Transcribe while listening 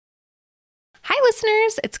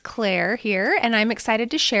listeners, it's Claire here, and I'm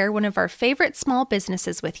excited to share one of our favorite small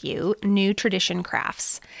businesses with you, New Tradition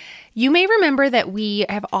Crafts. You may remember that we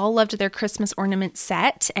have all loved their Christmas ornament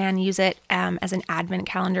set and use it as an advent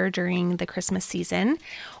calendar during the Christmas season.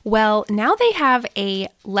 Well, now they have a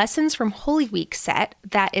Lessons from Holy Week set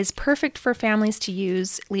that is perfect for families to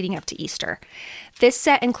use leading up to Easter. This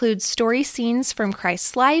set includes story scenes from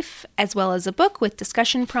Christ's life, as well as a book with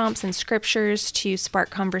discussion prompts and scriptures to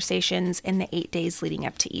spark conversations in the 8 days leading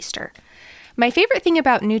up to Easter. My favorite thing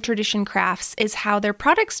about New Tradition Crafts is how their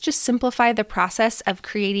products just simplify the process of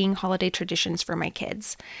creating holiday traditions for my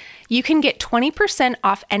kids. You can get 20%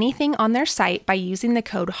 off anything on their site by using the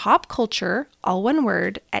code HOPCULTURE, all one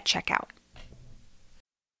word, at checkout.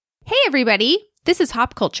 Hey everybody, this is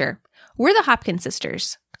Hop Culture. We're the Hopkins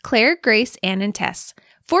sisters, Claire, Grace, Ann, and Tess.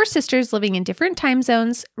 4 sisters living in different time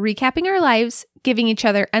zones, recapping our lives, giving each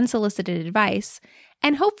other unsolicited advice,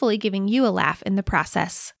 and hopefully giving you a laugh in the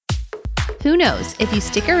process. Who knows, if you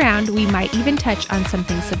stick around, we might even touch on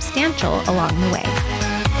something substantial along the way.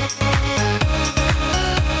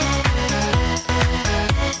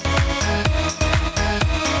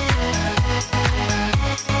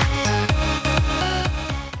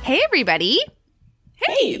 Hey, everybody.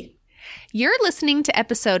 Hey. You're listening to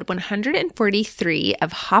episode 143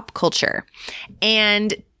 of Hop Culture.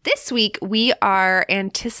 And this week, we are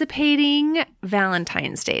anticipating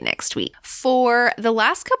Valentine's Day next week. For the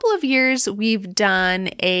last couple of years, we've done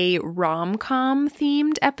a rom-com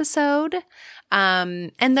themed episode.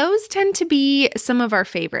 And those tend to be some of our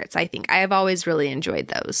favorites, I think. I have always really enjoyed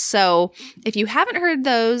those. So if you haven't heard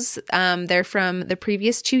those, they're from the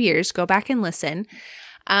previous 2 years. Go back and listen.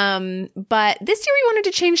 But this year we wanted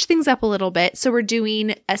to change things up a little bit. So we're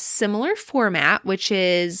doing a similar format, which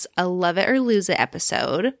is a Love It or Lose It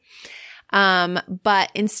episode.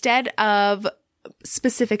 But instead of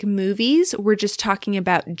specific movies, we're just talking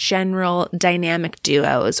about general dynamic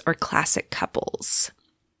duos or classic couples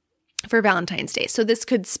for Valentine's Day. So this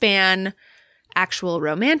could span actual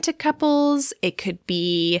romantic couples. It could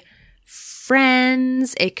be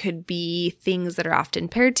friends. It could be things that are often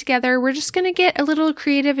paired together. We're just going to get a little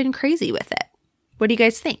creative and crazy with it. What do you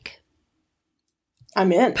guys think?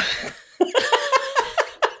 I'm in. I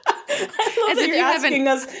love that you're asking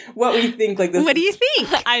us what we think. Like this. What do you think?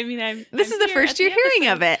 I mean, this is the first you're hearing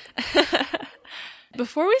of it.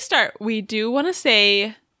 Before we start, we do want to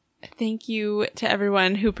say thank you to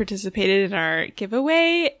everyone who participated in our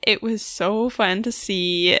giveaway. It was so fun to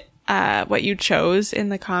see what you chose in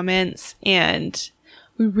the comments, and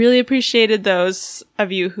we really appreciated those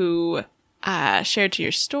of you who shared to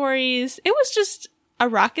your stories. It was just a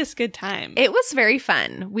raucous good time. It was very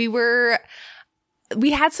fun.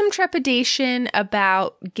 We had some trepidation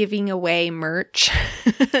about giving away merch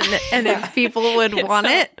and if people would want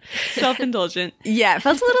it. Self-indulgent. Yeah, it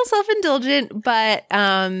felt a little self-indulgent, but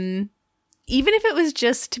even if it was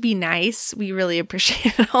just to be nice, we really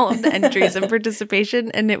appreciated all of the entries and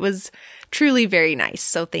participation, and it was truly very nice.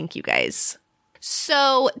 So thank you guys.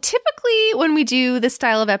 So typically when we do this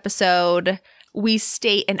style of episode, we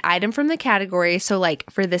state an item from the category. So like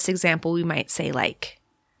for this example, we might say like,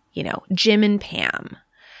 you know, Jim and Pam.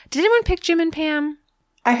 Did anyone pick Jim and Pam?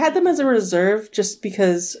 I had them as a reserve just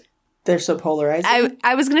because they're so polarizing.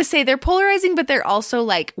 I was going to say they're polarizing, but they're also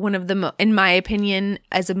like one of the, in my opinion,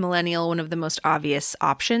 as a millennial, one of the most obvious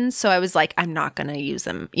options. So I was like, I'm not going to use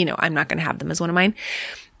them. You know, I'm not going to have them as one of mine.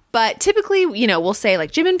 But typically, you know, we'll say like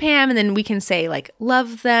Jim and Pam, and then we can say like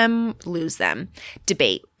love them, lose them,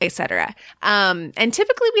 debate, etc. And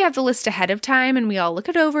typically we have the list ahead of time and we all look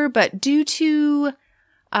it over. But due to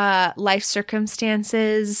life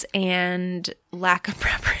circumstances and lack of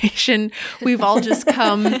preparation, we've all just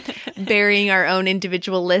come bearing our own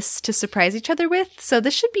individual lists to surprise each other with. So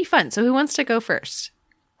this should be fun. So who wants to go first?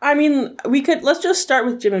 I mean, let's just start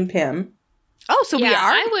with Jim and Pam. Oh, so we are?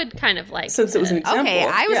 I would kind of like since it was an example. Okay,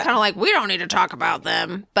 I was kind of like, we don't need to talk about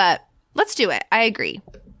them, but let's do it. I agree.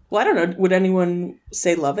 Well, I don't know. Would anyone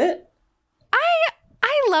say love it?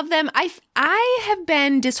 I love them. I have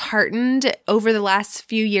been disheartened over the last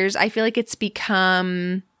few years. I feel like it's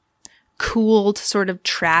become cool to sort of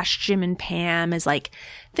trash Jim and Pam as like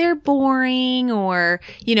they're boring, or,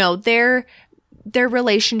 you know, their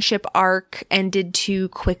relationship arc ended too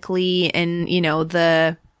quickly, and, you know,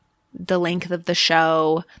 the length of the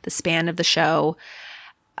show, the span of the show,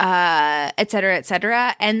 et cetera, et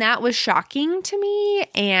cetera. And that was shocking to me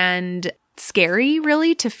and scary,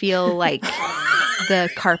 really, to feel like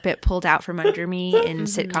the carpet pulled out from under me in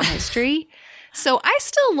sitcom history. So I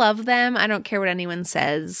still love them. I don't care what anyone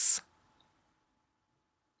says.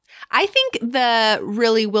 I think the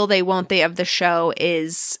really will they, won't they of the show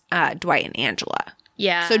is Dwight and Angela.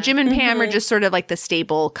 Yeah. So Jim and Pam are just sort of like the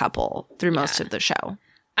stable couple through most of the show.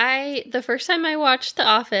 The first time I watched The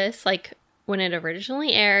Office, like when it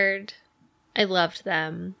originally aired, I loved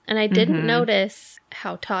them. And I didn't notice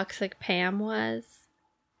how toxic Pam was.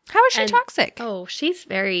 How is she toxic? Oh, she's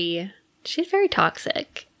very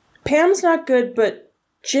toxic. Pam's not good, but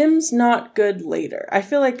Jim's not good later. I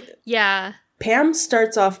feel like Pam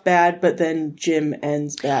starts off bad, but then Jim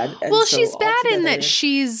ends bad. And well, she's bad in that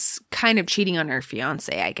she's kind of cheating on her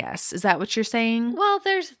fiance, I guess. Is that what you're saying? Well,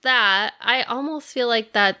 there's that. I almost feel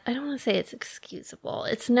like that. I don't want to say it's excusable.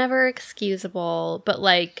 It's never excusable, but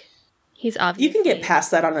like he's obviously you can get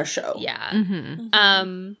past that on a show. Yeah.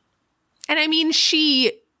 And I mean,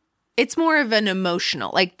 it's more of an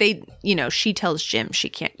emotional, like she tells Jim she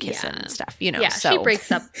can't kiss him and stuff, Yeah, so. she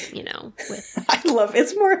breaks up, with. I love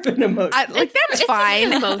it's more of an emotion. That's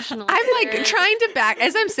fine. Emotional. I'm like trying to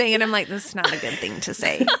as I'm saying it, I'm like, this is not a good thing to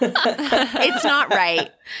say. It's not right.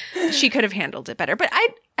 She could have handled it better. But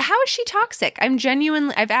how is she toxic?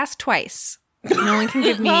 I've asked twice. No one can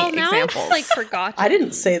give me examples. I just, forgot. I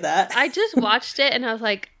didn't say that. I just watched it and I was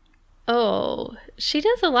like, oh, she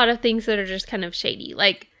does a lot of things that are just kind of shady.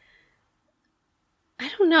 Like, I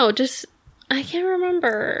don't know. I can't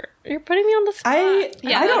remember. You're putting me on the spot. I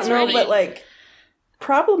don't know, but like,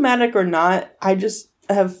 problematic or not, I just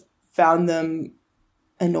have found them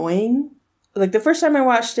annoying. Like, the first time I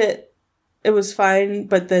watched it, it was fine,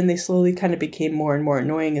 but then they slowly kind of became more and more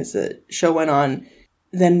annoying as the show went on.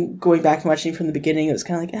 Then going back and watching from the beginning, it was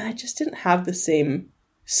kind of like, I just didn't have the same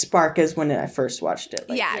spark as when I first watched it.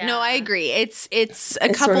 Like, no, I agree. It's a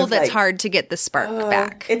couple sort of that's hard to get the spark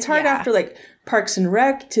back. It's hard after like Parks and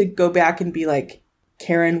Rec to go back and be like,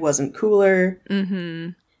 Karen wasn't cooler. Mm-hmm.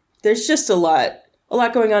 There's just a lot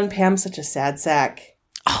going on. Pam's such a sad sack.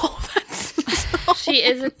 Oh, that's so she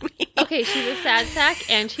is she's a sad sack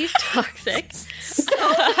and she's toxic.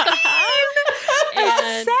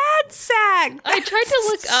 A sad sack. I tried to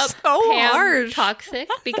look up Pam toxic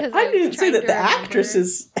because I didn't say that the actress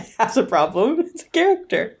has a problem. It's a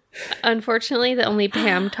character. Unfortunately, the only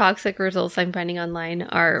Pam toxic results I'm finding online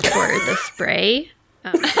are for the spray.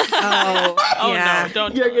 Yeah. No,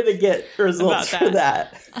 don't. You're going to get results for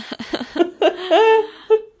that.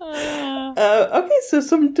 Okay, so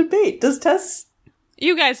some debate. Does Tess...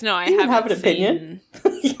 You guys know I have an opinion.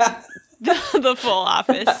 Yeah. The full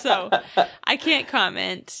Office, so I can't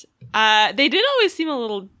comment. They did always seem a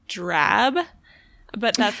little drab,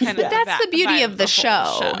 but that's kind of that's the beauty of the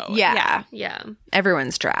show. Yeah.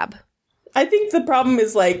 Everyone's drab. I think the problem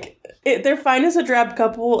is like they're fine as a drab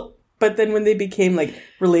couple, but then when they became like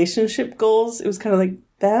relationship goals, it was kind of like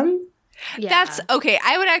them. Yeah. That's okay.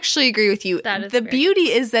 I would actually agree with you. The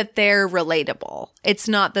beauty is that they're relatable. It's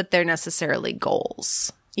not that they're necessarily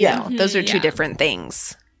goals. You know, those are two different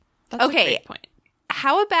things. That's a great point.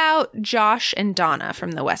 How about Josh and Donna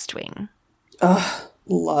from The West Wing?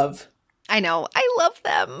 Love. I know. I love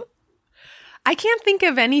them. I can't think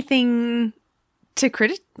of anything to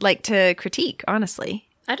critique, honestly.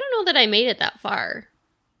 I don't know that I made it that far.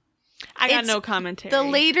 I got no commentary. The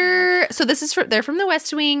later, so this is they're from The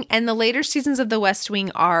West Wing, and the later seasons of The West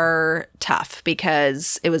Wing are tough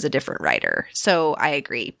because it was a different writer. So I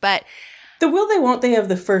agree, but the will they won't they of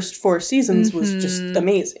the first 4 seasons was just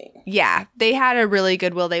amazing. Yeah, they had a really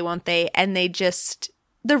good will they won't they, and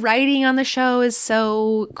the writing on the show is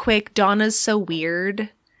so quick. Donna's so weird.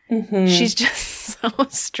 Mm-hmm. She's just so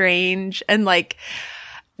strange and like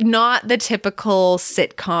not the typical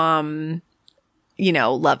sitcom,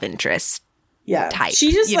 love interest. Type.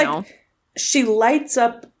 She just she lights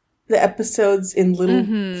up the episodes in little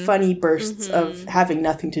funny bursts of having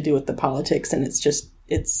nothing to do with the politics, and it's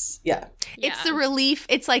the relief.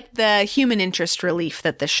 It's like the human interest relief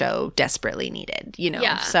that the show desperately needed,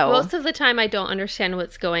 Yeah. So most of the time I don't understand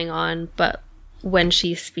what's going on, but when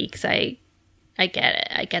she speaks, I get it.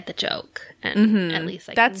 I get the joke, and at least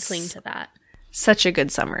I can cling to that. Such a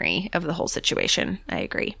good summary of the whole situation. I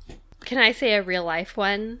agree. Can I say a real life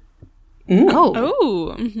one?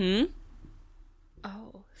 Oh.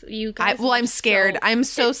 So you guys I'm scared. I'm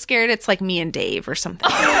so scared it's like me and Dave or something.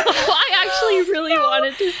 I actually really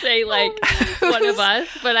wanted to say like one of us,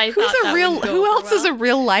 but I thought that would go who else is a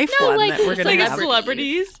real life one that we're going to have?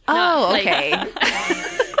 Celebrities. Oh, okay. I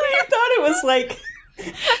thought it was like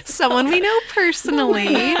someone we know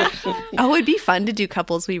personally. Oh, it'd be fun to do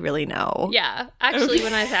couples we really know. Yeah. Actually,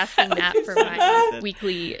 when I was asking Matt for my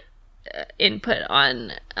weekly input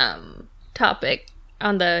on topic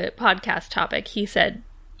on the podcast topic, he said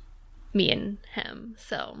me and him.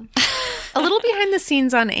 So a little behind the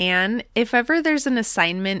scenes on Anne. If ever there's an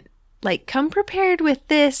assignment like, come prepared with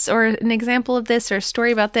this or an example of this or a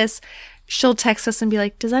story about this, she'll text us and be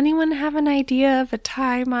like, does anyone have an idea of a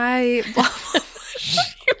time I blah, blah, blah. She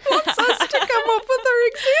wants us to come up with our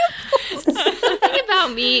examples. Something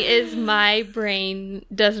about me is my brain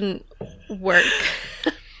doesn't work.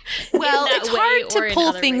 Well, that it's way hard or to in pull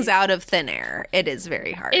other things ways. out of thin air. It is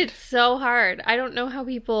very hard. It's so hard. I don't know how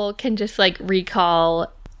people can just like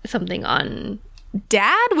recall something on.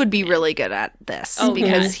 Dad would be really good at this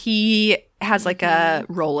because he has like a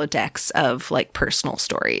Rolodex of like personal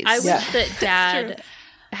stories. I wish that Dad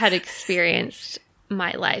had experienced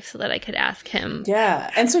my life so that I could ask him.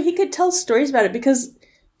 Yeah. And so he could tell stories about it, because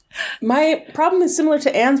my problem is similar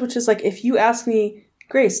to Anne's, which is like, if you ask me,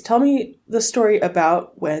 Grace, tell me the story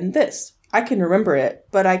about when this, I can remember it,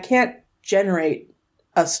 but I can't generate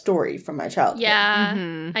a story from my childhood.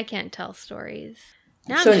 Yeah, I can't tell stories.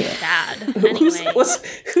 Now So I'm anyway. sad. Who's, Anyway,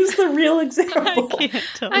 who's the real example?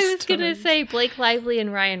 I was going to say Blake Lively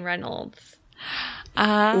and Ryan Reynolds.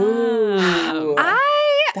 Ooh.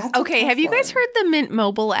 That's a Okay, tough have you guys one. heard the Mint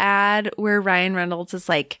Mobile ad where Ryan Reynolds is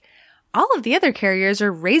like, all of the other carriers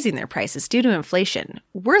are raising their prices due to inflation.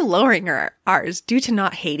 We're lowering ours due to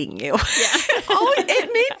not hating you. Yeah. It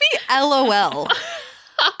made me LOL.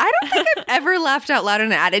 I don't think I've ever laughed out loud in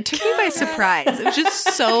an ad. It took me by surprise. It was just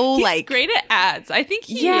so He's great at ads. I think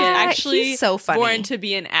he is actually he's so funny. born to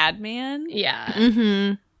be an ad man. Yeah.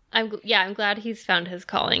 Mm-hmm. I'm glad he's found his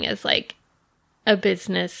calling as like a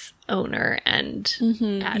business owner and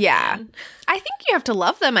admin. Yeah. I think you have to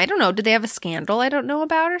love them. I don't know. Do they have a scandal I don't know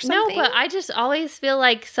about or something? No, but I just always feel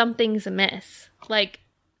like something's amiss. Like,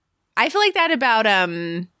 I feel like that about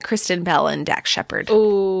Kristen Bell and Dax Shepard.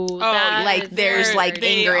 oh, Like there's like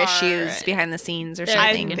they anger are- issues behind the scenes or They're I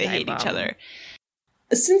something. think they hate each other.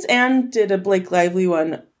 Since Anne did a Blake Lively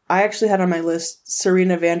one, I actually had on my list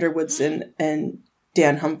Serena Vanderwoodson and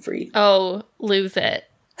Dan Humphrey. oh, lose it.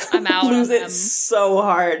 I'm out on Lose them. it so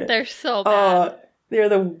hard. They're so bad. Oh, they're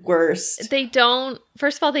the worst. They don't.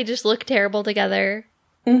 First of all, they just look terrible together.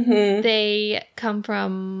 Mm-hmm. They come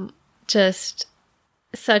from just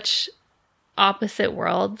such opposite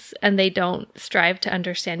worlds, and they don't strive to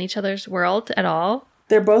understand each other's world at all.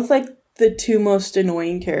 They're both like the two most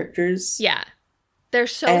annoying characters. Yeah, they're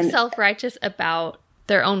so And- self-righteous about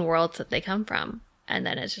their own worlds that they come from, and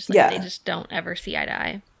then it's just like they just don't ever see eye to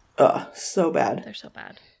eye. Ugh, so bad. They're so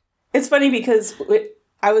bad. It's funny because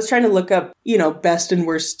I was trying to look up, best and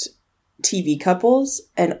worst TV couples,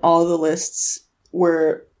 and all the lists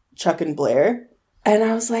were Chuck and Blair. And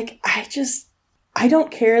I was like, I don't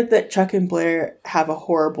care that Chuck and Blair have a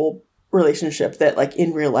horrible relationship that, like,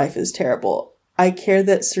 in real life is terrible. I care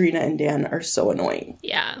that Serena and Dan are so annoying.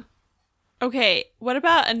 Yeah. Okay, what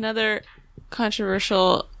about another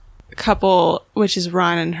controversial couple, which is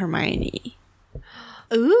Ron and Hermione?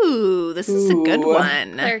 Ooh, this is a good Ooh.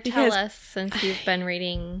 one. Claire, tell Because- us, since you've been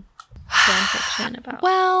reading fan fiction about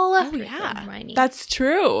Well, Draco and Hermione. That's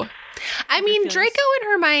true. I mean, feels- Draco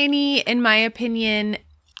and Hermione, in my opinion,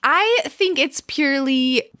 I think it's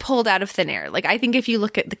purely pulled out of thin air. Like, I think if you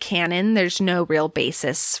look at the canon, there's no real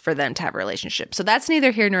basis for them to have a relationship. So that's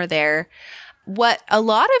neither here nor there. What a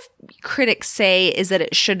lot of critics say is that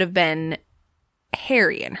it should have been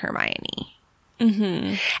Harry and Hermione.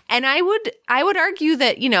 Mm-hmm. And I would argue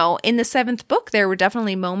that, in the 7th book, there were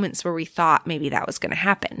definitely moments where we thought maybe that was going to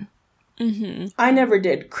happen. Mm-hmm. I never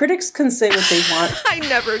did. Critics can say what they want. I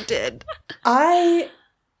never did. I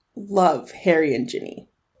love Harry and Ginny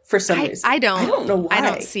for some reason. I don't know why. I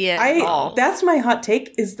don't see it at all. That's my hot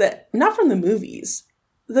take, is that not from the movies.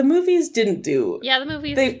 The movies didn't do. yeah, the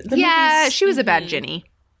movies. The Yeah, movies, she was a bad Ginny.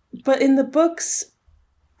 but in the books,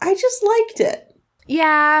 I just liked it.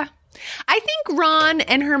 Yeah. I think Ron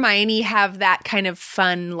and Hermione have that kind of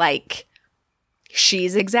fun, like,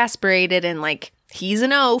 she's exasperated and, like, he's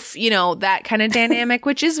an oaf, that kind of dynamic,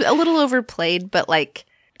 which is a little overplayed, but, like,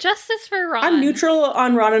 Justice for Ron. I'm neutral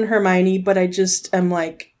on Ron and Hermione, but I just am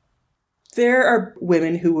like, there are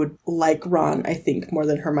women who would like Ron, I think, more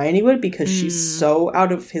than Hermione would, because she's so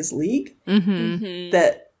out of his league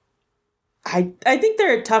that I think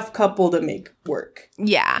they're a tough couple to make work.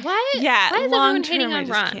 yeah. Why? Yeah, Why is long everyone hating term, I on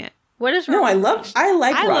just Ron? can't. What is wrong? No, I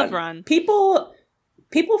like I Ron. love Ron.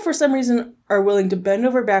 People for some reason are willing to bend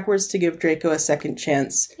over backwards to give Draco a second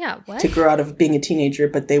chance Yeah, what? to grow out of being a teenager,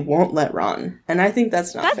 but they won't let Ron. And I think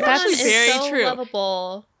that's not fair. That's Ron actually is very so true.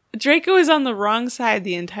 lovable. Draco is on the wrong side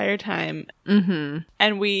the entire time, Mm-hmm.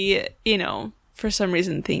 and we, for some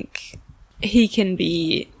reason think he can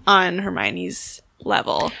be on Hermione's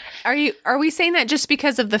level. Are we saying that just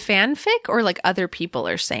because of the fanfic, or, like, other people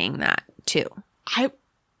are saying that, too?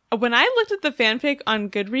 When I looked at the fanfic on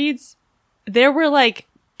Goodreads, there were like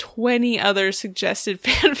 20 other suggested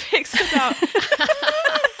fanfics about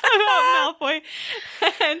about Malfoy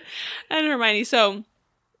and Hermione. So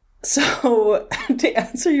to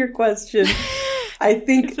answer your question, I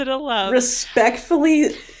think is it a love?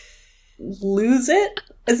 Respectfully lose it.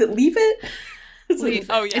 Is it leave it?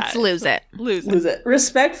 Oh yeah, it's lose it. Lose it.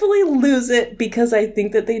 Respectfully lose it, because I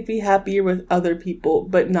think that they'd be happier with other people,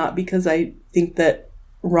 but not because I think that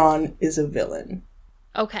Ron is a villain.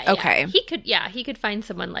 Okay. He could find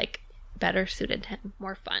someone like better suited to him,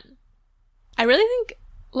 more fun. I really think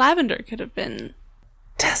Lavender could have been.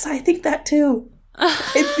 Tess, I think that too. I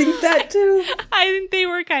think that too. I think they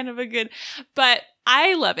were kind of a good, but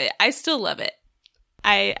I love it. I still love it.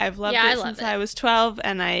 I've loved it since I was 12,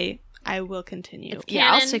 and I will continue.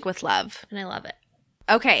 Yeah, I'll stick with love. And I love it.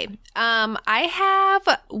 Okay. I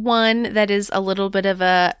have one that is a little bit of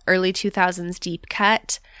a early 2000s deep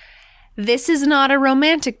cut. This is not a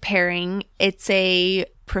romantic pairing. It's a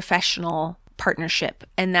professional partnership,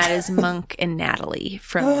 and that is Monk and Natalie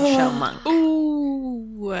from the show Monk.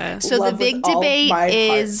 Ooh. So the big debate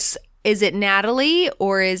is it Natalie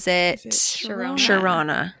or is it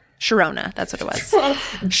Sharona? Sharona, that's what it was.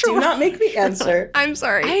 Do not make me answer. I'm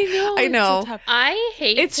sorry. I know. I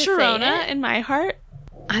hate it's to Sharona say it. in my heart.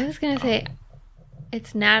 I was going to say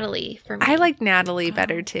it's Natalie for me. I like Natalie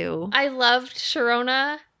better too. I loved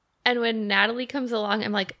Sharona, and when Natalie comes along,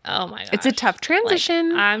 I'm like, oh my gosh. It's a tough transition.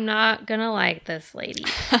 Like, I'm not going to like this lady.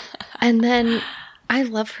 And then I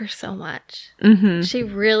love her so much. Mm-hmm. She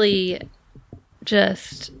really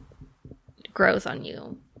just grows on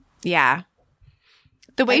you. Yeah.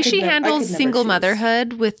 The way she handles single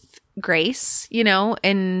motherhood with grace, you know,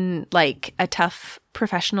 in like a tough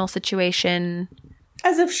professional situation.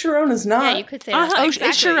 As if Sharona's not. Yeah, you could say that. Exactly.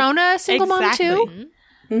 Is Sharona a single mom too?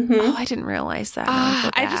 Mm-hmm. Oh, I didn't realize that.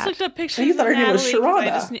 I just looked up pictures. You thought her name was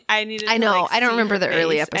Sharona. I know. I don't remember the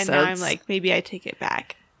early episodes. And now I'm like, maybe I take it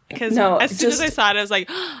back. Because as soon as I saw it, I was like,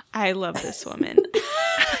 oh, I love this woman.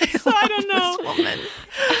 So I don't know. This woman.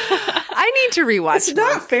 I need to rewatch. It's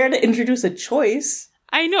not fair to introduce a choice.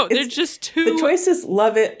 I know. They're just two. The choice is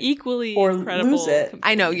love it equally or incredible. Lose it.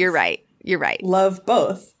 I know. You're right. You're right. Love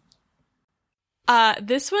both.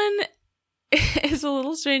 This one is a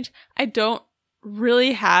little strange. I don't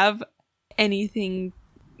really have anything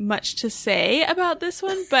much to say about this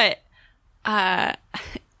one, but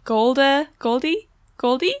Goldie,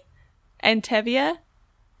 and Tevye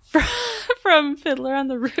from Fiddler on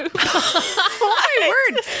the Roof. Oh my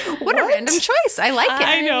word! What a random choice. I like it.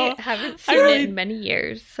 I know. I haven't seen it in many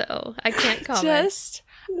years, so I can't comment. Just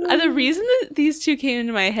the reason that these two came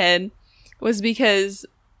into my head was because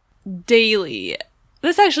daily,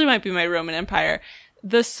 this actually might be my Roman Empire,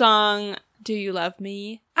 the song "Do You Love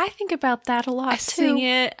Me?" I think about that a lot I sing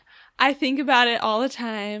it. I think about it all the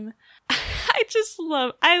time.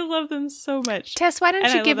 I love them so much. Tess, why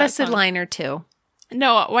don't you give us a line or two?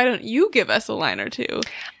 No, why don't you give us a line or two?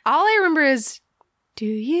 All I remember is, "Do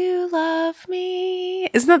you love me?"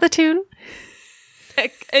 Isn't that the tune?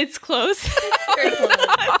 It's close. Very close.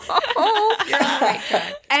 Oh, you're on the right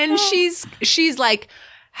track. And she's like,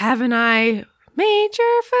 "Haven't I made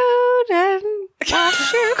your food and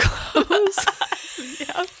washed your clothes?"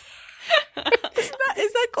 Yeah.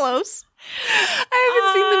 Is that close? I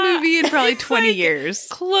haven't seen the movie in probably 20 years.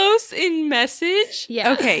 Close in message.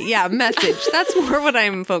 Yeah. Okay, yeah, message. That's more what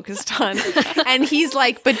I'm focused on. And he's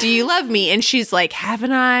like, "But do you love me?" And she's like,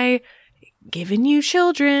 "Haven't I given you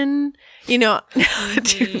children?" You know, the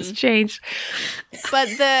tune's changed. But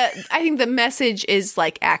I think the message is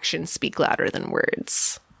like actions speak louder than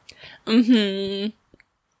words. Mm-hmm.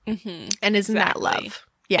 Mm-hmm. And isn't that love?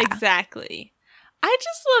 Yeah. Exactly. I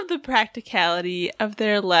just love the practicality of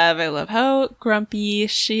their love. I love how grumpy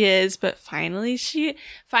she is, but finally she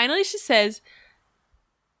says,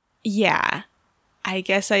 "Yeah, I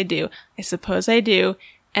guess I do. I suppose I do."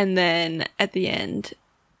 And then at the end,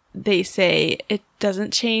 they say, "It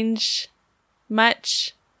doesn't change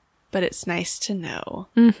much, but it's nice to know."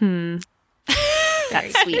 Mm-hmm.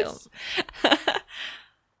 That's sweet.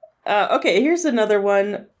 Okay, here's another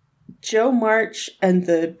one. Joe March and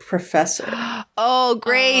the Professor. Oh,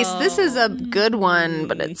 Grace, this is a good one,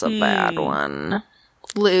 but it's a bad one.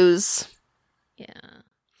 Lose. Yeah.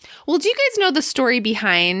 Well, do you guys know the story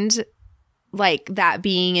behind like that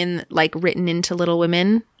being in like written into Little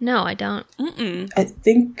Women? No, I don't. Mm-mm. I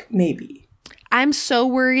think maybe. I'm so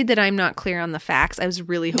worried that I'm not clear on the facts. I was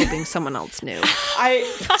really hoping someone else knew.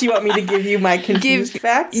 Do you want me to give you my confused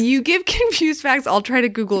facts? You give confused facts. I'll try to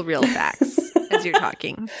Google real facts as you're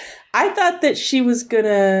talking. I thought that she was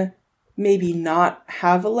gonna maybe not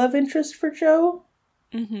have a love interest for Joe.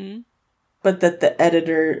 Mm-hmm. But that the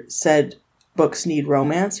editor said, books need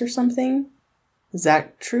romance or something. Is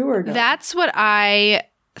that true or no? That's what I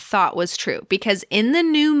thought was true, because in the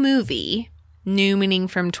new movie, new meaning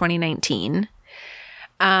from 2019,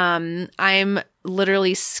 I'm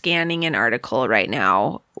literally scanning an article right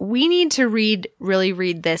now. We need to really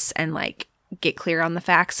read this and like get clear on the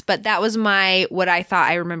facts, but that was what I thought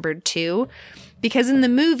I remembered too, because in the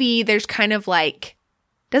movie there's kind of like,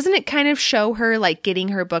 doesn't it kind of show her like getting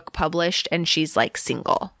her book published and she's like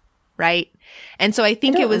single, right? And so I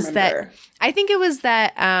think it was that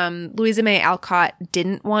Louisa May Alcott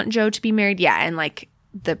didn't want Joe to be married. Yeah, and like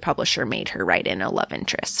the publisher made her write in a love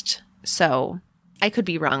interest. So I could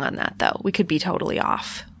be wrong on that though. We could be totally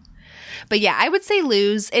off. But yeah, I would say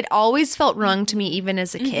lose. It always felt wrong to me even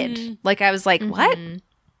as a kid. Like I was like, what?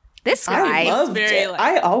 This guy. I loved it.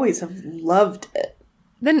 I always have loved it.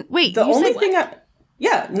 Then wait, the only thing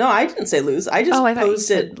I didn't say lose. I just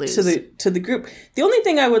posed it to the group. The only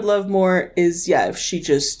thing I would love more is if she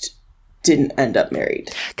just didn't end up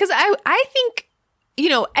married. Because I think,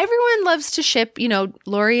 everyone loves to ship,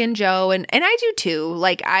 Lori and Joe, and I do too.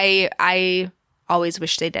 Like I always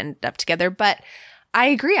wish they'd ended up together, but I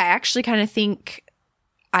agree. I actually kind of think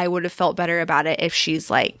I would have felt better about it if she's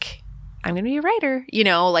like, I'm going to be a writer,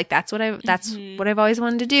 like that's what I've always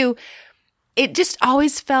wanted to do. It just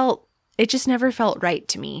never felt right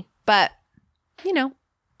to me. But, I was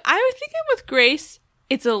thinking with Grace,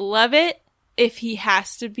 it's a love it. If he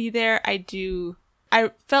has to be there, I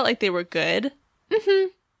felt like they were good. Mm-hmm.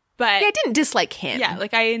 But yeah, I didn't dislike him. Yeah,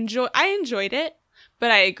 like I enjoyed it,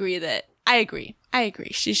 but I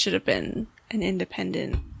agree. She should have been an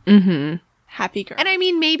independent, happy girl. And I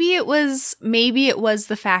mean, maybe it was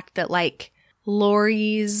the fact that like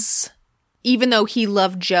Lori's, even though he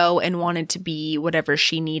loved Joe and wanted to be whatever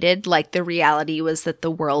she needed, like the reality was that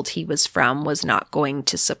the world he was from was not going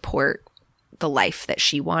to support the life that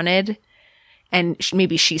she wanted. And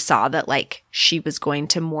maybe she saw that like she was going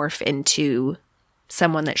to morph into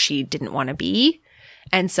someone that she didn't want to be.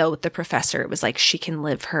 And so with the professor, it was like she can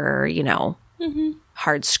live her,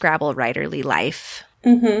 hard scrabble writerly life.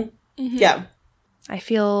 Mm-hmm. Mm-hmm. Yeah. I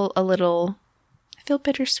feel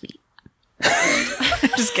bittersweet.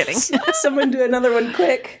 Just kidding. Someone do another one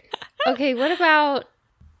quick. Okay, what about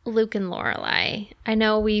Luke and Lorelai? I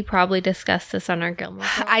know we probably discussed this on our Gilmore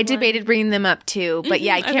Girls I debated bringing them up too, but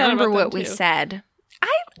yeah, I can't remember what we said.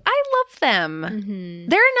 I love them. Mm-hmm.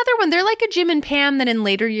 They're another one. They're like a Jim and Pam that in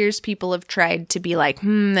later years people have tried to be like,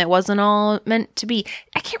 it wasn't all meant to be.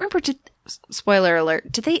 I can't remember. Spoiler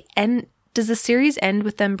alert. Does the series end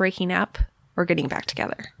with them breaking up or getting back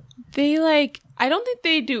together? They I don't think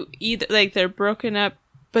they do either. Like they're broken up,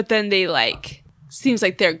 but then they seems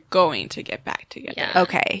like they're going to get back together. Yeah.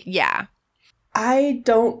 Okay. Yeah. I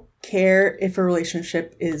don't care if a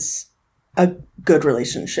relationship is a good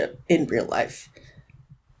relationship in real life.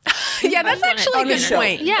 Yeah, that's actually a good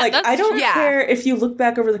point. Yeah, I don't care if you look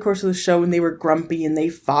back over the course of the show and they were grumpy and they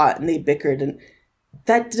fought and they bickered, and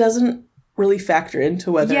that doesn't really factor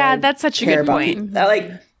into whether that's such a good point.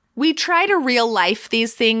 We try to real life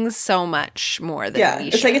these things so much more than we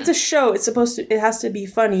should. It's like it's a show. It has to be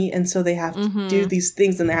funny, and so they have to do these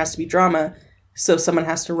things, and there has to be drama. So someone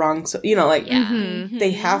has to wrong. So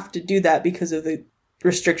they have to do that because of the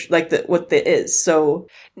restriction, what it is. So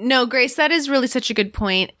no, Grace, that is really such a good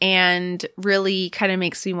point, and really kind of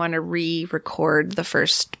makes me want to re-record the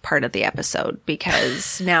first part of the episode,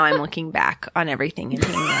 because now I'm looking back on everything and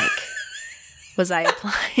being like, was I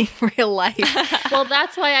applying real life? Well,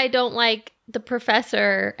 that's why I don't like the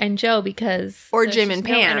professor and Joe, because or Jim and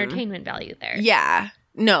Pam. No entertainment value there. Yeah.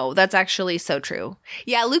 No, that's actually so true.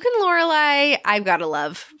 Yeah, Luke and Lorelai, I've got to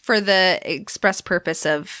love for the express purpose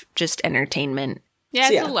of just entertainment. Yeah,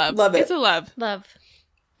 it's a love. Love it. It's a love. Love.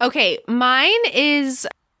 Okay, mine is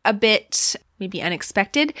a bit maybe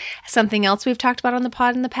unexpected. Something else we've talked about on the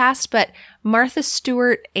pod in the past, but Martha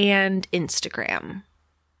Stewart and Instagram.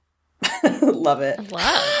 Love it.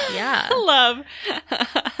 Love, yeah. Love.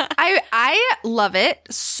 I love it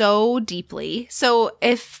so deeply. So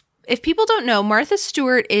if people don't know, Martha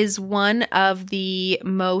Stewart is one of the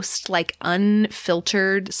most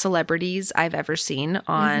unfiltered celebrities I've ever seen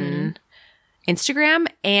on Instagram.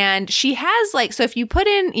 And she has so if you put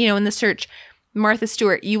in the search Martha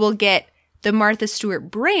Stewart, you will get the Martha Stewart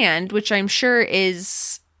brand, which I'm sure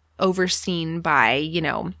is overseen by,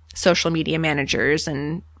 social media managers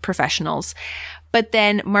and professionals. But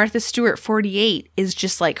then Martha Stewart 48 is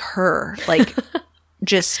just her,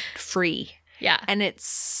 just free. Yeah. And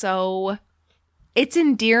it's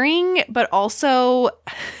endearing, but also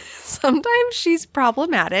Sometimes she's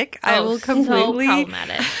problematic. I will completely. So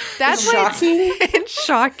problematic. That's shocking. It's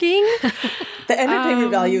shocking. The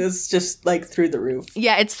entertainment value is just like through the roof.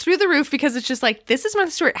 Yeah, it's through the roof because it's just like, this is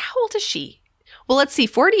Martha Stewart. How old is she? Well, let's see.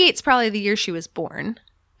 48 is probably the year she was born.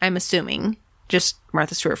 I'm assuming. Just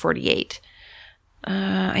Martha Stewart, 48.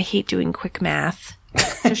 I hate doing quick math.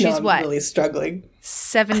 So she's I'm what? really struggling.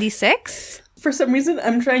 76? For some reason,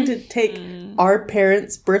 I'm trying to take our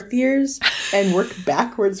parents' birth years and work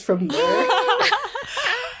backwards from there.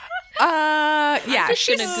 Yeah. I'm just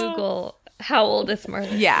gonna Google how old is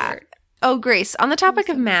Martha Stewart. Oh, Grace, on the topic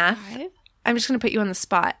of math, I'm just going to put you on the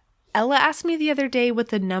spot. Ella asked me the other day what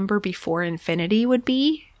the number before infinity would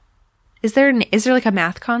be. Is there like a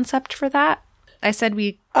math concept for that? I said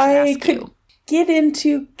we I could get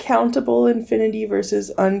into countable infinity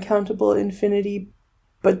versus uncountable infinity,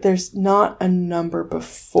 but there's not a number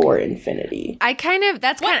before infinity. I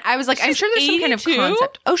was like, I'm sure there's some kind of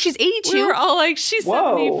concept. Oh, she's 82? We were all like, she's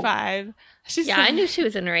Whoa. 75. I knew she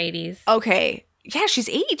was in her 80s. Okay. Yeah, she's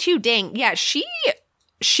 82. Dang. Yeah, she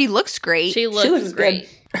looks great. She looks great.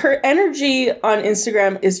 Good. Her energy on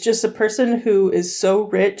Instagram is just a person who is so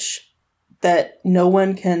rich that no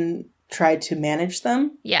one can try to manage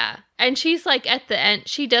them. Yeah. And she's like, at the end,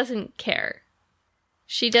 she doesn't care.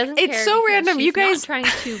 She doesn't care. It's so random. She's You guys not trying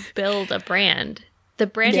to build a brand. The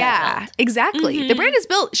brand Yeah, is built. exactly. Mm-hmm. The brand is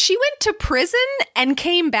built. She went to prison and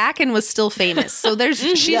came back and was still famous. So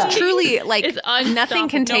she's truly like It's nothing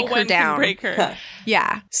can take No her one down. can break her.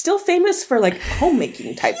 Yeah. Still famous for like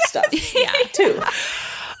homemaking type stuff. Yeah. Too.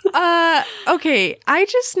 Okay, I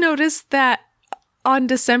just noticed that on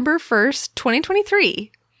December 1st,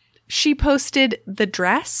 2023, she posted the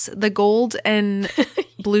dress, the gold and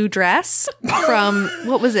blue dress from,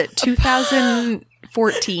 what was it,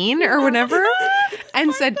 2014 or whatever,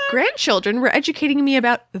 and said, grandchildren were educating me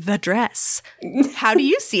about the dress. How do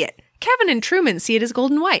you see it? Kevin and Truman see it as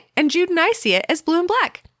gold and white, and Jude and I see it as blue and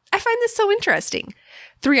black. I find this so interesting.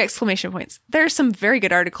 3 exclamation points. There are some very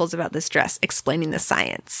good articles about this dress explaining the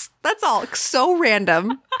science. That's all so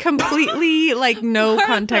random. Completely like no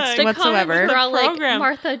context The whatsoever. comments were all like, Program.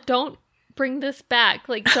 Martha, don't bring this back.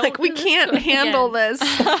 Like, don't Like, we do this can't to us handle again. this.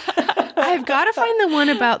 I've got to find the one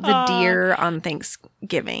about the deer on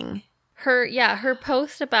Thanksgiving. Her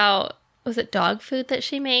post about, was it dog food that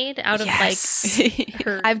she made out of Yes. like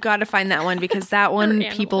her I've got to find that one because that one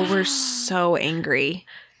animal. people were so angry.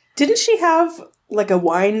 Didn't she have like a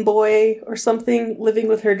wine boy or something living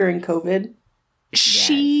with her during COVID?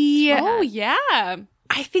 She Oh, yeah.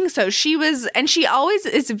 I think so. She was, and she always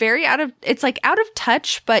is very out of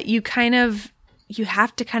touch, but you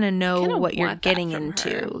have to kind of know kinda what you're want that getting from into.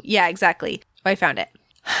 her. Yeah, exactly. I found it.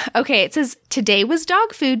 Okay, it says, today was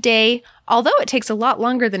dog food day. Although it takes a lot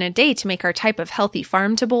longer than a day to make our type of healthy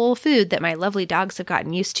farm-to-bowl food that my lovely dogs have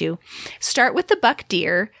gotten used to, start with the buck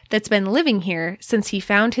deer that's been living here since he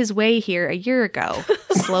found his way here a year ago.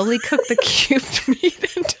 Slowly cook the cubed meat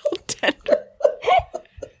until tender.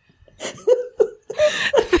 Then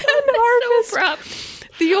harvest so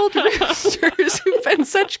abrupt. the old roosters who've been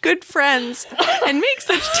such good friends and make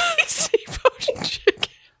such tasty poached chicken.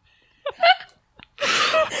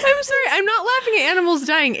 I'm sorry, I'm not laughing at animals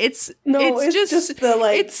dying. It's just the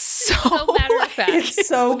like. it's so matter of fact. It's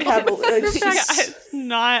so cavalier. It's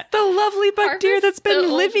not. the lovely buck deer Harvest that's the been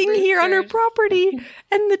old living here on her roosters. property,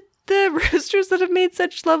 and the roosters that have made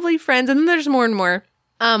such lovely friends. And then there's more and more.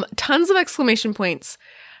 Tons of exclamation points.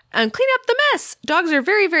 Clean up the mess. Dogs are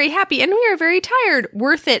very, very happy, and we are very tired.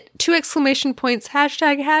 Worth it. 2 exclamation points.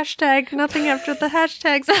 Hashtag. Nothing after the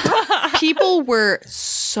hashtags. People were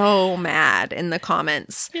so mad in the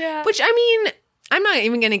comments. Yeah. Which, I mean, I'm not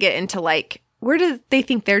even going to get into, like, where do they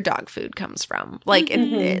think their dog food comes from? Like,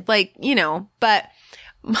 but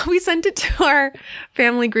we sent it to our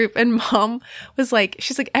family group, and Mom was like,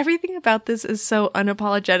 she's like, everything about this is so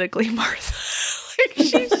unapologetically Martha. Like,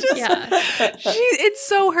 she's just, Yeah. it's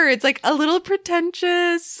so her. It's like a little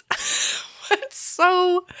pretentious, but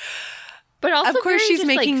so. But also, Of course very she's just,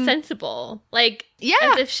 making- like, sensible. Like, Yeah.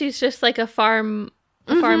 as if she's just like a farm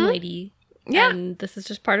lady. Yeah. And this is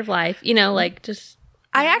just part of life. You know, like, just.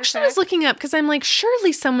 I actually was looking up because I'm like,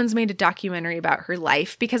 surely someone's made a documentary about her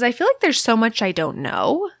life because I feel like there's so much I don't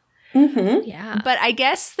know. Yeah. But I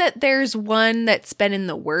guess that there's one that's been in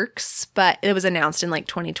the works, but it was announced in like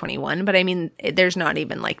 2021. But I mean, there's not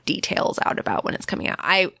even like details out about when it's coming out.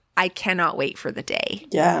 I cannot wait for the day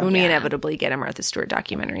when we inevitably get a Martha Stewart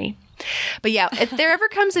documentary. But yeah, if there ever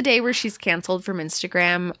comes a day where she's canceled from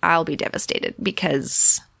Instagram, I'll be devastated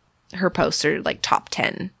because her posts are like top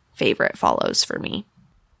 10 favorite follows for me.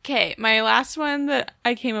 Okay, my last one that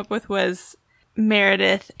I came up with was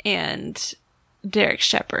Meredith and Derek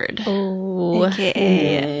Shepherd. Oh.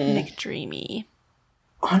 AKA Nick Dreamy.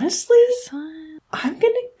 Honestly, I'm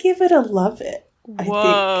going to give it a love it.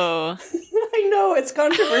 Whoa. I know, it's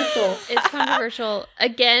controversial. It's controversial.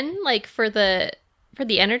 Again, like for the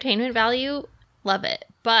entertainment value, love it.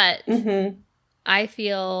 But I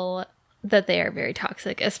feel that they are very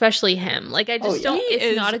toxic, especially him. Like I just don't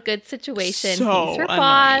it's not a good situation. So He's her annoying.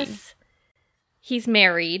 boss. He's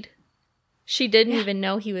married. She didn't even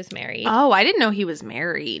know he was married. Oh, I didn't know he was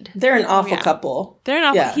married. They're an awful couple. They're an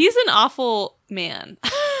awful. Yeah. He's an awful man.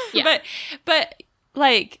 Yeah. but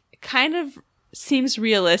like kind of seems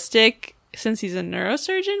realistic since he's a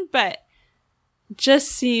neurosurgeon, but just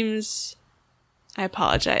seems. I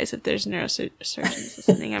apologize if there's neurosurgeons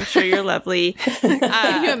listening. I'm sure you're lovely.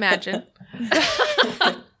 Can you imagine?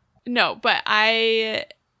 No, but I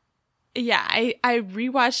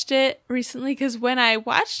rewatched it recently because when I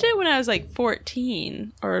watched it when I was like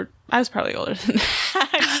 14, or I was probably older than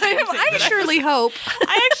that. I surely hope.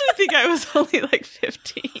 I actually think I was only like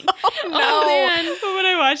 15. No. man. But when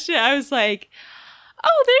I watched it, I was like,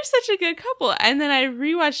 oh, they're such a good couple. And then I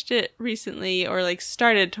rewatched it recently, or like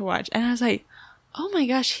started to watch, and I was like, oh my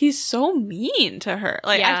gosh, he's so mean to her.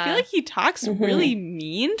 Like, I feel like he talks really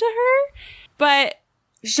mean to her, but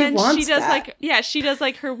then she does that. She does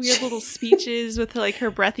like her weird little speeches with like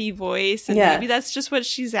her breathy voice, and maybe that's just what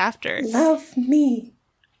she's after. Love me.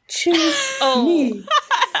 Choose me.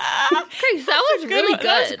 Grace, that was really good.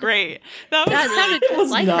 That was great. That sounded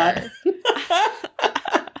just like her.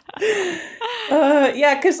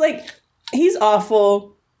 Yeah, because like he's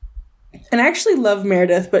awful. And I actually love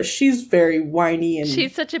Meredith, but she's very whiny and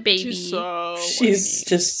She's such a baby. She's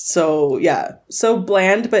just so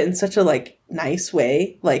bland, but in such a like nice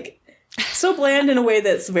way. Like so bland in a way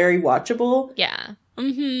that's very watchable. Yeah.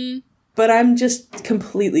 But I'm just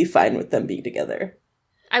completely fine with them being together.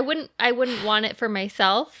 I wouldn't want it for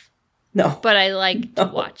myself, No. but I like to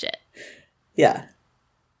watch it. Yeah.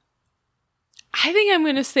 I think I'm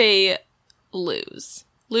going to say lose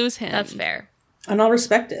him. That's fair. And I'll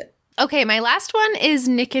respect it. Okay, my last one is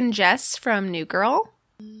Nick and Jess from New Girl.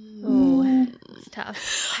 Oh, it's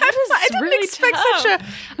tough. I didn't really expect tough. such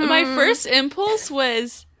a... My first impulse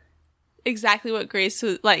was exactly what Grace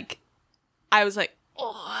was like. I was like,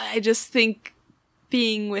 oh, I just think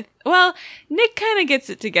being with... Well, Nick kind of gets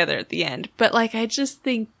it together at the end, but like I just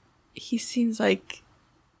think he seems like...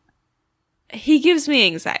 He gives me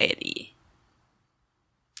anxiety.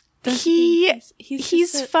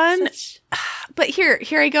 He's fun, but here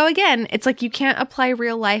I go again. It's like you can't apply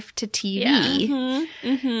real life to TV.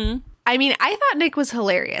 Yeah. I mean, I thought Nick was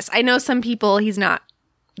hilarious. I know some people he's not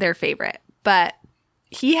their favorite, but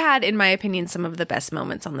he had, in my opinion, some of the best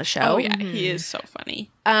moments on the show. Oh yeah, he is so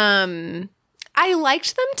funny. I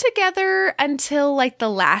liked them together until like the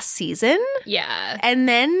last season. Yeah. And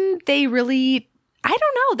then they really, I don't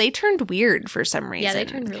know, they turned weird for some reason. Yeah, they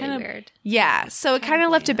turned really weird. Yeah, so it kind of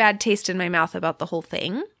left a bad taste in my mouth about the whole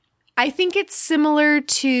thing. I think it's similar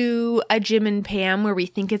to a Jim and Pam where we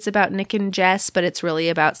think it's about Nick and Jess, but it's really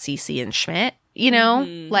about Cece and Schmidt, you know?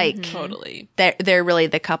 Like, Totally. They're really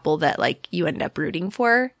the couple that, like, you end up rooting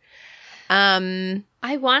for. I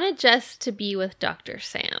wanted Jess to be with Dr.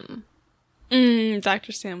 Sam.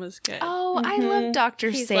 Dr. Sam was good. Oh, I love Dr.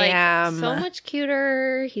 He's Sam. like so much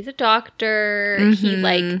cuter. He's a doctor. He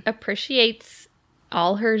like appreciates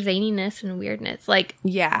all her zaniness and weirdness. Like,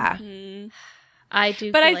 yeah. I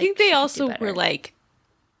do. But feel I think they she could do also better. were like,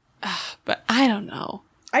 but I don't know.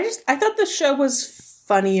 I thought the show was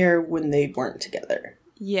funnier when they weren't together.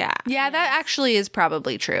 Yeah. Yeah, that actually is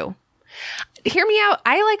probably true. Hear me out.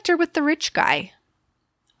 I liked her with the rich guy.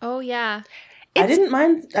 Oh yeah. I didn't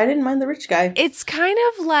mind the rich guy. It's kind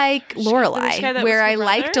of like rich guy Lorelai, that where was her I brother?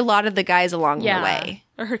 liked a lot of the guys along the way.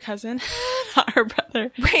 Or her cousin, not her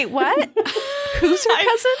brother. Wait, what? Who's her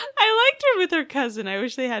cousin? I liked her with her cousin. I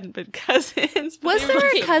wish they hadn't been cousins. but Was they were there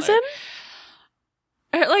a similar. cousin?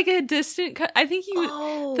 Or like a distant I think he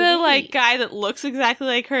was like guy that looks exactly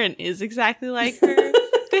like her and is exactly like her.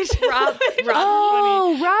 They just,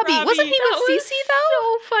 Oh, Robbie. Wasn't he with Cece,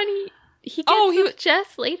 though? So funny. He gets with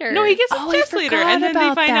Jess later. No, he gets Oh, with I Jess later, forgot and then they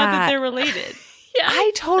about find out that that. they're related. Yeah,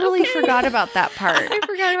 I totally forgot about that part. I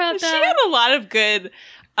forgot about She that. had a lot of good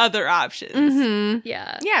other options.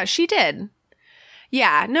 Yeah. Yeah, she did.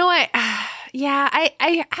 Yeah, no, I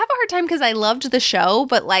have a hard time because I loved the show,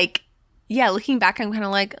 but like, yeah, looking back, I'm kind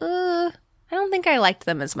of like, I don't think I liked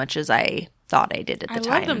them as much as I thought I did at the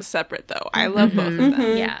time. I love them separate, though. I love both of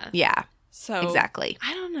them. Yeah. Yeah, So exactly.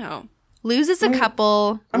 I don't know. Lose as a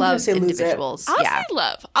couple, I'm gonna love say lose it. individuals. I'll Yeah. say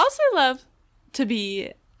love. I'll say love to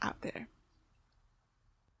be out there.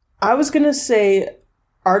 I was gonna say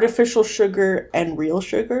artificial sugar and real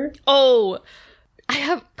sugar. Oh, I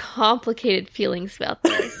have complicated feelings about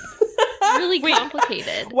this. Really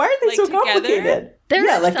complicated. Why are they so complicated? There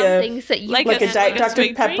are some things that you like a Diet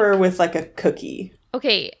Dr. Pepper with like a cookie.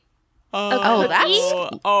 Okay. That's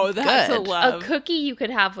good. A love. A cookie you could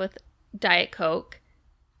have with Diet Coke.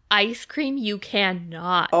 Ice cream you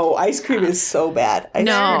cannot. Oh, ice cream is so bad. Ice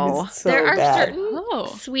cream is so there are bad. certain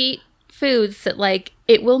sweet foods that like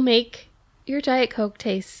it will make your Diet Coke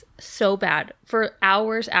taste so bad for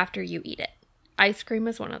hours after you eat it. Ice cream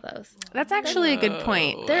is one of those. That's actually a good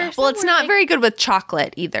point. Well, it's not very good with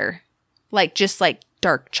chocolate either. Like just like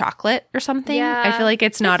dark chocolate or something. Yeah, I feel like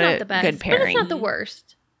it's not a the best, good pairing. But it's not the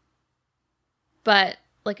worst. But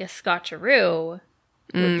like a scotcheroo.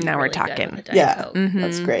 Now we're talking. Yeah,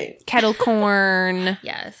 that's great. Kettle corn.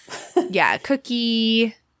 Yes. Yeah,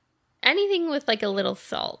 cookie. Anything with like a little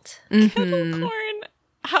salt. Kettle corn.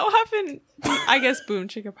 How often? I guess Boom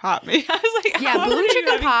Chicka Pop. I was like, yeah, Boom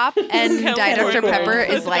Chicka Pop and Diet Dr. Pepper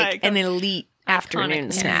is like an Iconic elite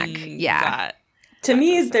afternoon snack. Yeah. To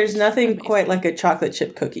me, there's nothing quite like a chocolate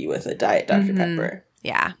chip cookie with a Diet Dr. Pepper.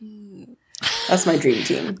 Yeah. That's my dream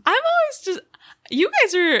team. I'm always just. You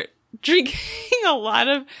guys are drinking a lot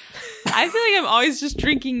of. I feel like I'm always just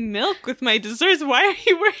drinking milk with my desserts. Why are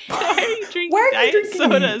you drinking diet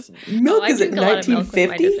sodas? Milk is at 1950.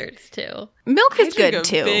 My desserts too. Milk is good a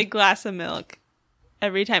too. Big glass of milk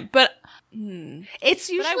every time, but it's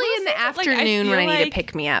usually in the afternoon when I need to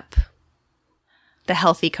pick me up. The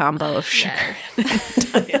healthy combo of sugar and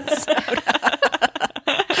diet soda.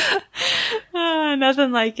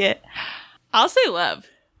 Nothing like it. I'll say love.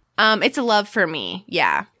 It's a love for me.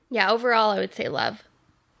 Yeah. Yeah. Overall, I would say love.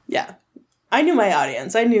 Yeah. I knew my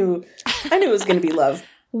audience. I knew it was going to be love.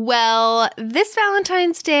 Well, this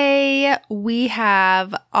Valentine's Day, we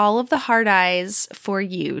have all of the hard eyes for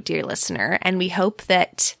you, dear listener, and we hope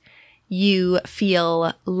that you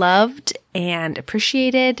feel loved and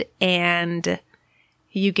appreciated and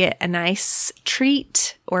you get a nice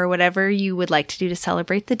treat or whatever you would like to do to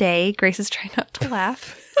celebrate the day. Grace is trying not to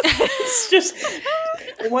laugh. It's just,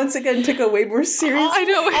 once again, took a way more serious. I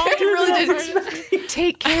know. I really did.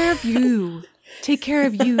 Take care of you. Take care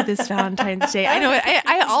of you this Valentine's Day. I know.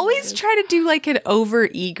 I always try to do like an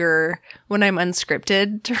over-eager when I'm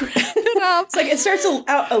unscripted to wrap it up. It's like it starts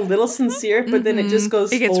out a little sincere, but then it just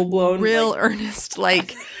goes full-blown. Real earnest.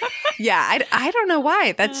 Like, yeah, I don't know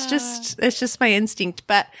why. It's just my instinct,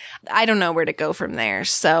 but I don't know where to go from there.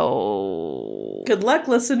 So good luck,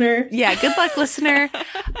 listener. Yeah, good luck, listener.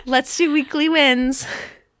 Let's do weekly wins.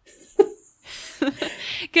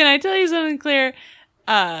 Can I tell you something, Claire?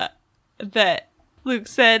 That Luke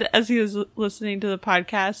said as he was listening to the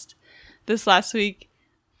podcast this last week.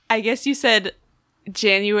 I guess you said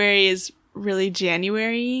January is really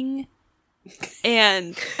Januarying.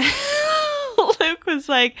 And Luke was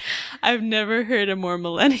like, I've never heard a more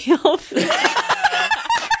millennial thing. I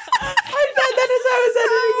thought that as I was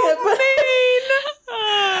editing it, but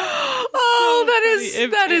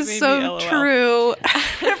that is so true.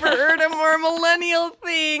 I've never heard a more millennial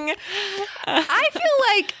thing. I feel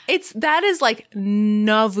like that is like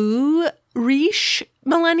nouveau riche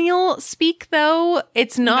millennial speak, though.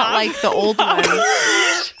 It's not like the old ones.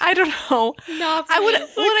 I don't know. When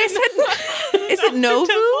I said, is it nouveau?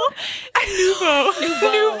 Nouveau.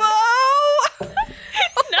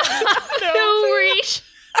 Nouveau riche.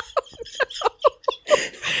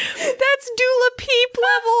 That's Dula Peep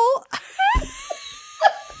level.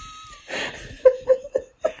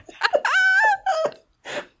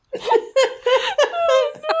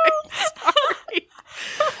 Sorry.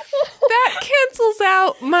 That cancels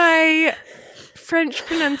out my French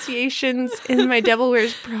pronunciations in my Devil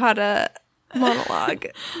Wears Prada monologue.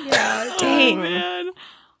 Yeah. Dang. Oh, man.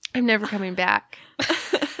 I'm never coming back.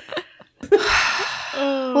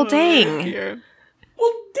 Well, dang. Dear.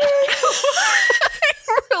 well, dang.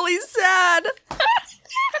 I'm really sad.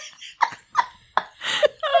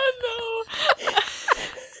 Oh, no.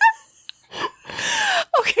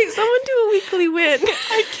 Okay, someone do a weekly win.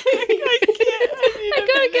 I can't. I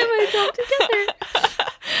gotta get myself together.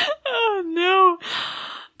 Oh, no.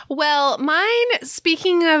 Well, mine,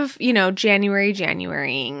 speaking of,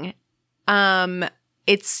 Januarying,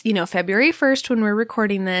 it's, February 1st when we're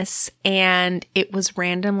recording this, and it was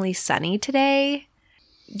randomly sunny today.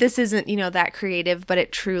 This isn't, that creative, but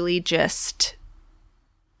it truly just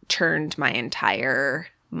turned my entire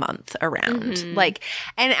month around. Mm-hmm.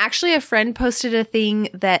 And actually a friend posted a thing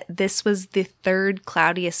that this was the third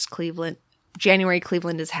cloudiest January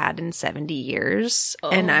Cleveland has had in 70 years.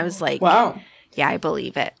 And I was like, wow. Yeah, I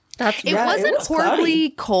believe it. It wasn't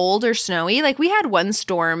horribly cold or snowy. Like, we had one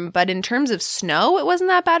storm, but in terms of snow, it wasn't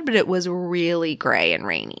that bad, but it was really gray and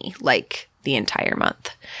rainy, like, the entire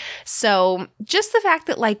month. So just the fact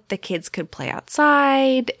that, like, the kids could play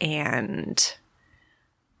outside and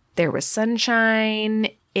there was sunshine,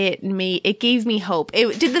 it gave me hope.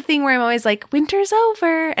 It did the thing where I'm always like, winter's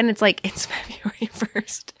over, and it's like, it's February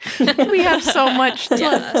 1st. We have so much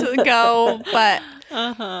to go, but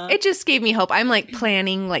it just gave me hope. I'm like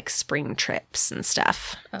planning like spring trips and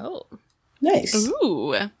stuff. Oh, nice.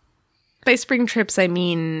 Ooh. By spring trips, I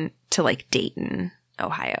mean to like Dayton,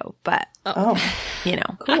 Ohio, but you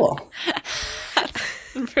know, cool.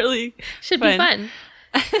 Really should be fun.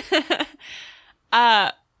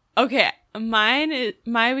 Okay.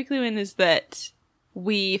 My weekly win is that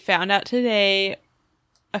we found out today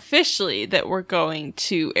officially that we're going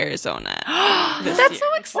to Arizona. That's year.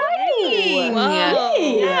 so exciting!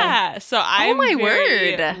 Whoa. Yeah, so I'm my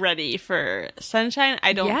very word. ready for sunshine.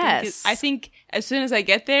 I don't Yes. I think as soon as I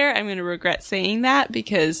get there, I'm going to regret saying that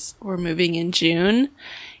because we're moving in June,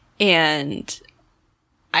 and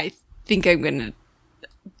I think I'm going to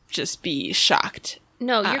just be shocked.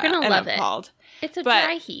 No, you're gonna and love appalled. It's a But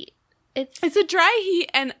dry heat. It's a dry heat,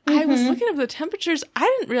 and I was looking up the temperatures. I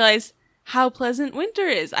didn't realize how pleasant winter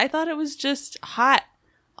is. I thought it was just hot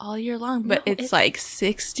all year long, but No, it's like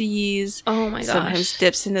 60s. Oh my gosh. Sometimes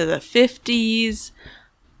dips into the 50s.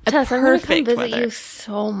 Tess, I'm gonna come Perfect visit weather. you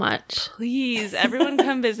so much. Please, everyone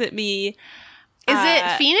come visit me. Is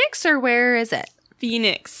it Phoenix or where is it?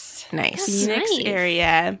 Phoenix. Nice. Phoenix Nice.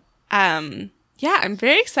 area. Yeah, I'm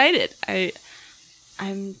very excited.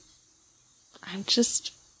 I'm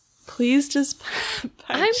just please just punch.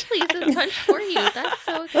 I'm pleased as punch for you. That's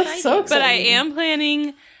so exciting. That's so But I exciting. am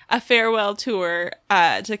planning a farewell tour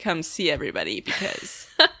to come see everybody because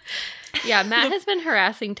Yeah, Matt has been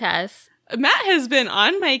harassing Tess, Matt has been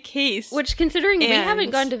on my case. which considering we And-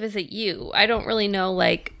 haven't gone to visit you, I don't really know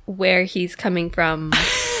like where he's coming from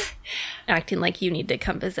acting like you need to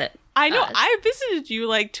come visit. I know us. I visited you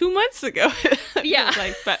like 2 months ago. it Yeah. feels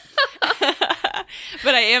like,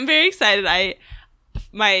 but I am very excited.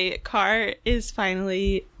 My car is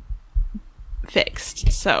finally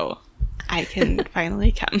fixed, so I can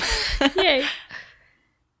finally come. Yay.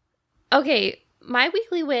 Okay, my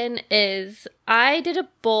weekly win is I did a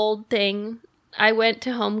bold thing. I went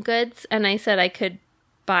to Home Goods and I said I could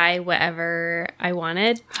buy whatever I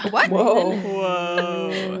wanted. What? Whoa.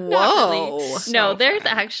 Whoa. Whoa. No,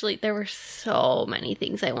 there were so many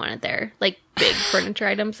things I wanted there, like big furniture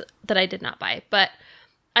items that I did not buy. But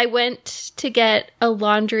I went to get a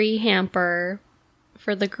laundry hamper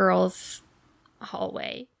for the girls'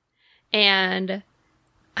 hallway. And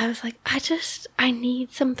I was like, I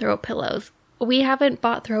need some throw pillows. We haven't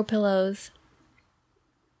bought throw pillows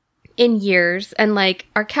in years. And like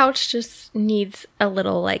our couch just needs a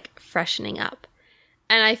little like freshening up.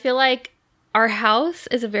 And I feel like our house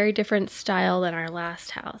is a very different style than our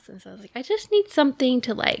last house. And so I was like, I just need something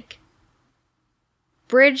to like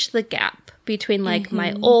bridge the gap between like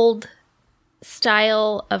my old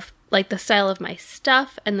style of like the style of my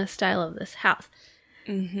stuff and the style of this house.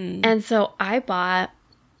 And so I bought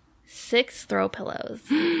 6 throw pillows.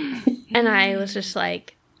 And I was just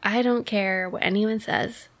like, I don't care what anyone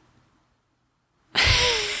says.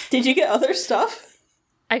 Did you get other stuff?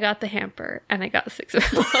 I got the hamper and I got 6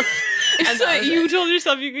 pillows. So you told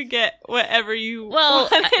yourself you could get whatever you Well,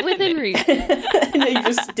 wanted. within reason. And then you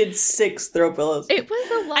just did 6 throw pillows. It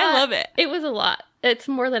was a lot. I love it. It was a lot. It's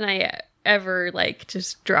more than I ever like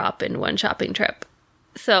just drop in one shopping trip.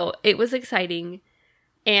 So it was exciting.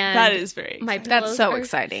 And That is very my exciting. That's pillows so are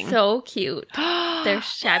exciting. So cute. They're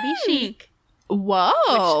shabby chic, Whoa.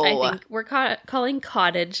 which I think we're calling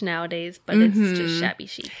cottage nowadays, but it's just shabby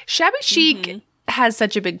chic. Shabby chic has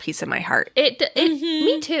such a big piece of my heart.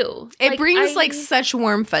 Me too. It brings like such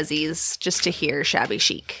warm fuzzies just to hear shabby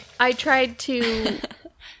chic. I tried to.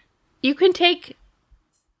 You can take.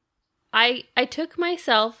 I took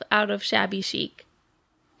myself out of shabby chic,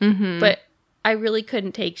 but I really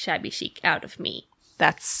couldn't take shabby chic out of me.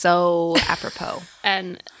 That's so apropos.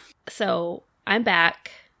 And so I'm back.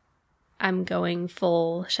 I'm going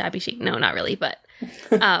full shabby chic. No, not really, but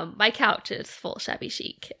my couch is full shabby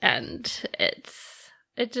chic, and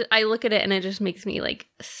I look at it and it just makes me like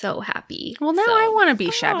so happy. Well, now So, I want to be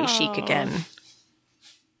shabby chic again.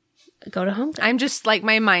 go to Home Goods. I'm just like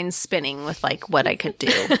my mind's spinning with like what I could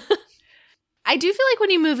do. I do feel like when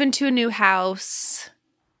you move into a new house,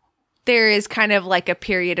 there is kind of like a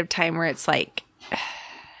period of time where it's like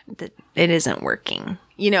it isn't working,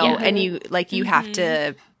 you know, Yeah. and you like you have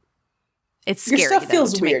to. It's Your scary stuff though,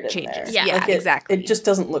 feels to weird make in changes. there. Yeah. Like exactly. It just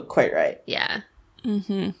doesn't look quite right. Yeah.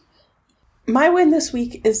 My win this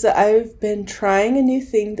week is that I've been trying a new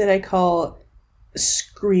thing that I call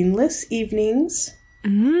screenless evenings.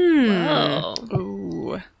 Whoa.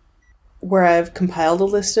 Ooh. Where I've compiled a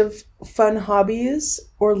list of fun hobbies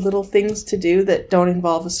or little things to do that don't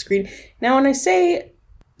involve a screen. Now, when I say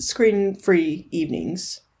screen-free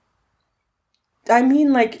evenings, I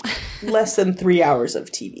mean like less than 3 hours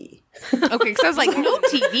of TV. Okay, because I was like, no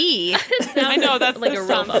TV. I know, that's like like a a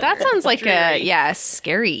real That sounds like dreary. a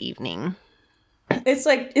scary evening.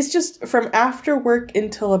 It's just from after work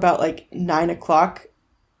until about like 9 o'clock,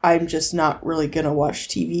 I'm just not really gonna watch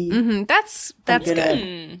TV. Mm-hmm. That's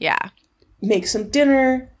good. Yeah. Make some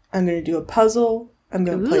dinner. I'm gonna do a puzzle. I'm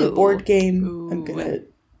gonna play a board game. I'm gonna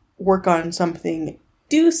work on something.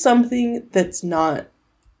 Do something that's not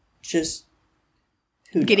just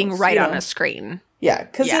Getting knows, right you on know? a screen. Yeah,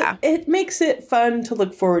 because Yeah. it makes it fun to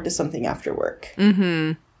look forward to something after work.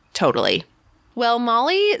 Mm-hmm. Totally. Well,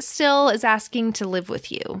 Molly still is asking to live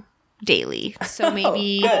with you daily. So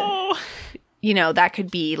maybe, that could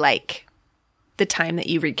be like the time that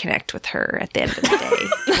you reconnect with her at the end of the day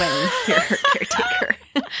when you're her caretaker.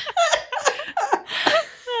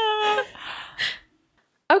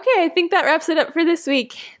 Okay, I think that wraps it up for this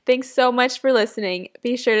week. Thanks so much for listening.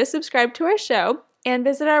 Be sure to subscribe to our show and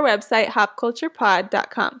visit our website,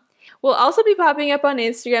 hopculturepod.com. We'll also be popping up on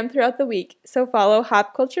Instagram throughout the week, so follow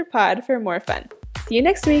Hop Culture Pod for more fun. See you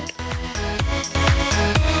next week.